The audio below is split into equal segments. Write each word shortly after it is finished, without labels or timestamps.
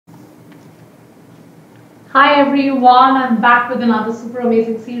Hi everyone, I'm back with another super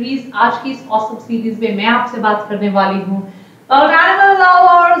amazing series. आज की इस awesome series में मैं आपसे बात करने वाली हूँ about animal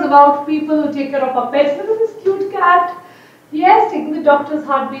lovers, about people who take care of our pets. Look at this cute cat. Yes, taking the doctor's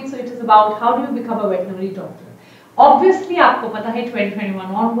heartbeat. So it is about how do you become a veterinary doctor. Obviously आपको पता है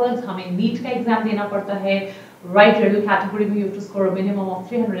 2021 onwards हमें NEET का exam देना पड़ता है. Right radio category में you have to score a minimum of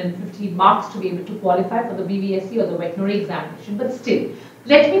 350 marks to be able to qualify for the BVSC or the veterinary examination. But still,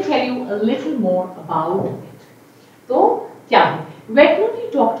 let me tell you a little more about it. तो क्या है?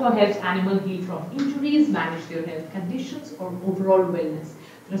 Veterinary doctor helps animal heal from injuries, manage their health conditions, or overall wellness.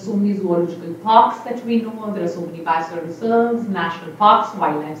 There are so many zoological parks that we know. There are so many bachelor reserves, national parks,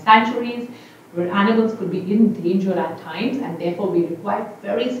 wildlife sanctuaries, where animals could be in danger at times, and therefore we require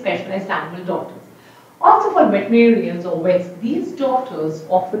very specialized animal doctors. Also for veterinarians or vets, these doctors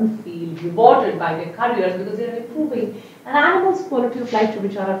often feel rewarded by their careers because they are improving an animal's quality of life, to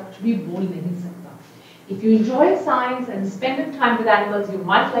बेचारा कुछ भी बोल नहीं सकता. If you enjoy science and spending time with animals, you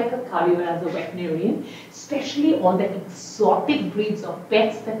might like a career as a veterinarian, especially all the exotic breeds of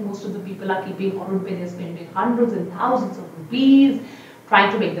pets that most of the people are keeping, or they're spending hundreds and thousands of rupees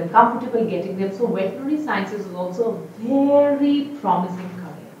trying to make them comfortable, getting them. So veterinary sciences is also a very promising career.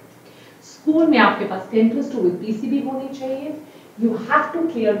 School में आपके पास 10+2 with PCB होनी चाहिए. You have to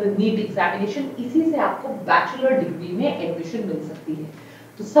clear the NEET examination. इसी से आपको bachelor degree में admission मिल सकती है.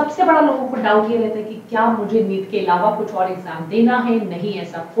 तो सबसे बड़ा लोगों को डाउट ये रहता है कि क्या मुझे नीट के अलावा कुछ और एग्जाम देना है. नहीं,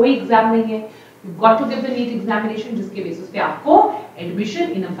 ऐसा कोई एग्जाम नहीं है. You got to give the NEET examination, जिसके बेसिस पे आपको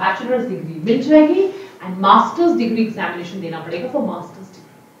admission in a bachelors degree मिल जाएगी एंड मास्टर्स डिग्री एग्जामिनेशन देना पड़ेगा फॉर मास्टर्स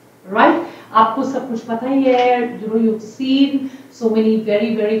डिग्री. राइट, आपको सब कुछ पता ही है. You know, you have seen so many very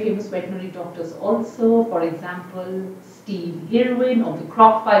famous veterinary doctors also. For example, 𝐍𝐄𝐄𝐓 of the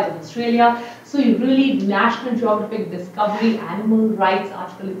Crack files in Australia. So you really National Geographic, Discovery, Animal Rights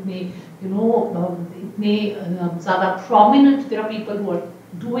आजकल इतने इतने ज़्यादा prominent. There are people who are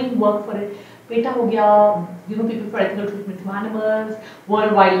doing work for it. PETA हो गया, people for ethical treatment to animals,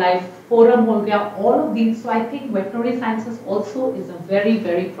 World Wildlife Forum हो गया. All of these. So I think veterinary sciences also is a very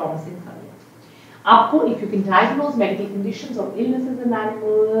promising career. आपको, if you can diagnose medical conditions or illnesses in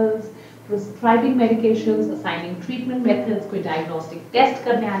animals, prescribing medications, assigning treatment methods, कोई diagnostic test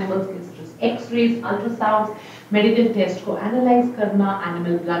करने animals के, such as X-rays, ultrasounds, medical test को analyze करना,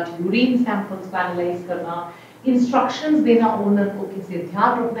 animal blood urine samples को analyze करना, instructions देना owner को किसे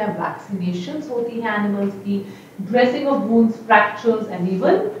ध्यान रखना है, vaccinations होती हैं animals की, dressing of wounds, fractures, and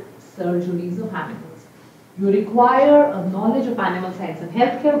even surgeries of animals. You require a knowledge of animal science and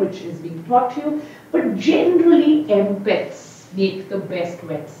healthcare, which is being taught to you, but generally empaths make the best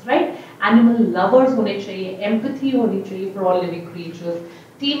vets, right? Animal lovers होने चाहिए, empathy होनी चाहिए for all living creatures,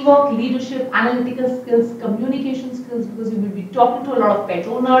 teamwork, leadership, analytical skills, communication skills, because you will be talking to a lot of pet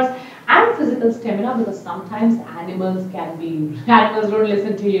owners, and physical stamina, because sometimes animals don't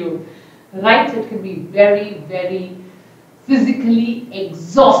listen to you, right? So it can be very physically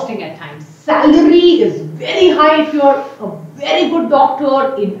exhausting at times. Salary is very high if you're a very good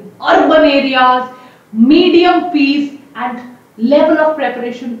doctor in urban areas. Medium fees and level of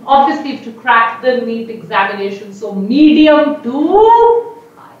preparation, obviously, to crack the NEET examination. So medium to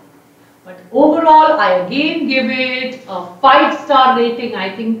high. But overall, I again give it a 5-star rating.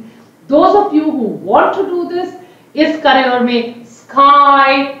 I think those of you who want to do this, is career mein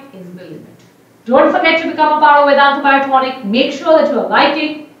sky is the limit. Don't forget to become a part of Vedantu BioTonic. Make sure that you are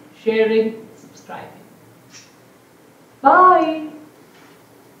liking, sharing, subscribing. Bye.